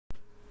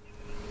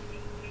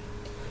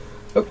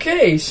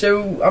Okay,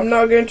 so I'm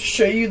now going to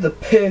show you the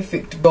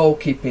perfect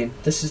goalkeeping.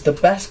 This is the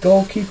best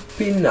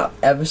goalkeeping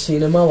I've ever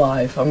seen in my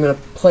life. I'm going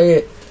to play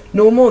it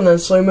normal and then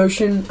slow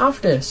motion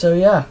after, so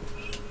yeah.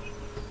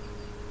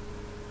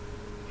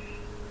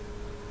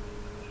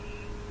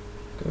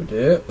 Go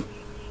do it.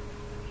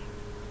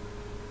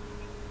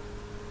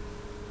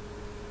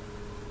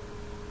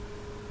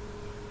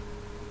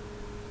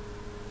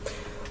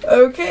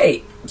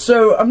 Okay,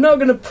 so I'm now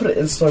going to put it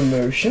in slow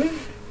motion.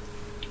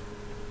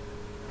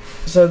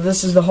 So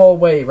this is the whole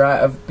way, right,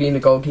 of being a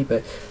goalkeeper.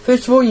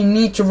 First of all, you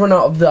need to run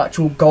out of the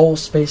actual goal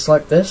space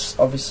like this,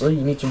 obviously.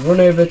 You need to run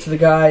over to the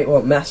guy,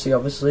 well, Messi,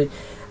 obviously,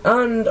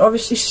 and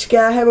obviously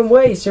scare him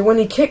away. So when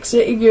he kicks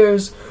it, he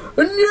goes,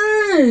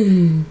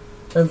 "No!"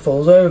 and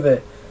falls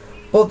over.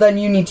 But then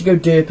you need to go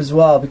derp as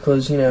well,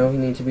 because, you know, you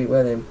need to be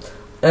with him.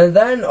 And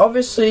then,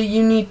 obviously,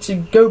 you need to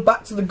go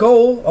back to the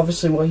goal,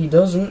 obviously, well, he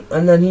doesn't,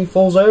 and then he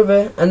falls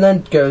over, and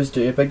then goes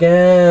derp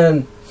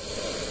again.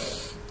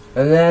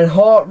 And then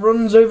Hart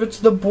runs over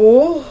to the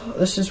ball.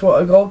 This is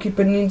what a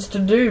goalkeeper needs to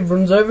do.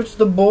 Runs over to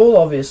the ball,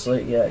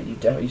 obviously. Yeah, you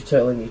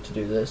totally need to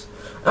do this.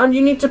 And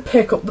you need to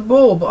pick up the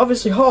ball. But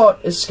obviously Hart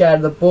is scared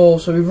of the ball,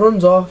 so he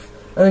runs off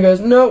and he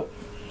goes, no,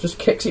 just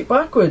kicks it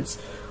backwards.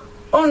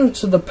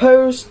 Onto the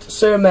post,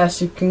 so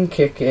Messi can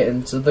kick it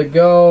into the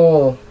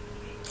goal.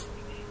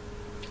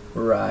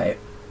 Right.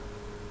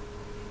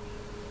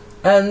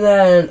 And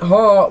then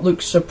Hart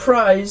looks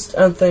surprised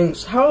and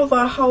thinks, how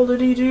the hell did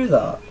he do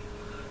that?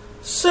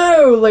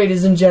 So,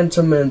 ladies and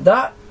gentlemen,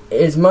 that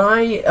is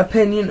my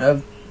opinion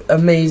of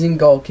amazing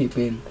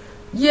goalkeeping.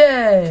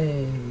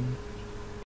 Yay!